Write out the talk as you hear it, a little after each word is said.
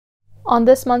On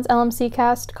this month's LMC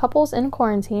CAST, Couples in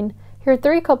Quarantine, hear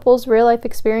 3 couples' real-life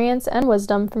experience and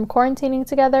wisdom from quarantining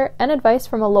together and advice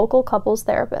from a local couples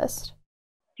therapist.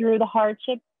 Through the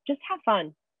hardship, just have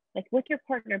fun. Like with your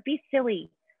partner, be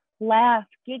silly, laugh,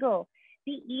 giggle,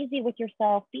 be easy with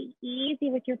yourself, be easy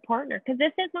with your partner, because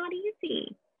this is not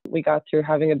easy. We got through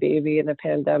having a baby in a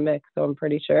pandemic, so I'm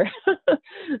pretty sure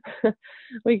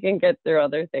we can get through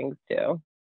other things too.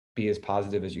 Be as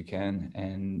positive as you can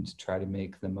and try to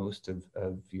make the most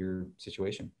of your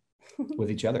situation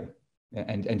with each other.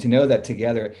 And to know that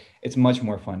together, it's much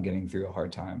more fun getting through a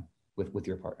hard time with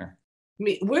your partner. I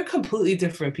mean, we're completely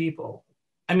different people.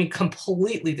 I mean,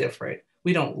 completely different.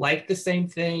 We don't like the same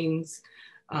things.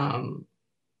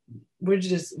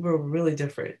 We're really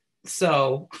different.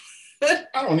 So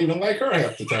I don't even like her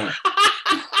half the time.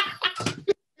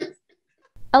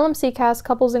 LMC CAST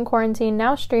Couples in Quarantine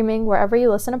now streaming wherever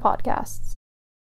you listen to podcasts.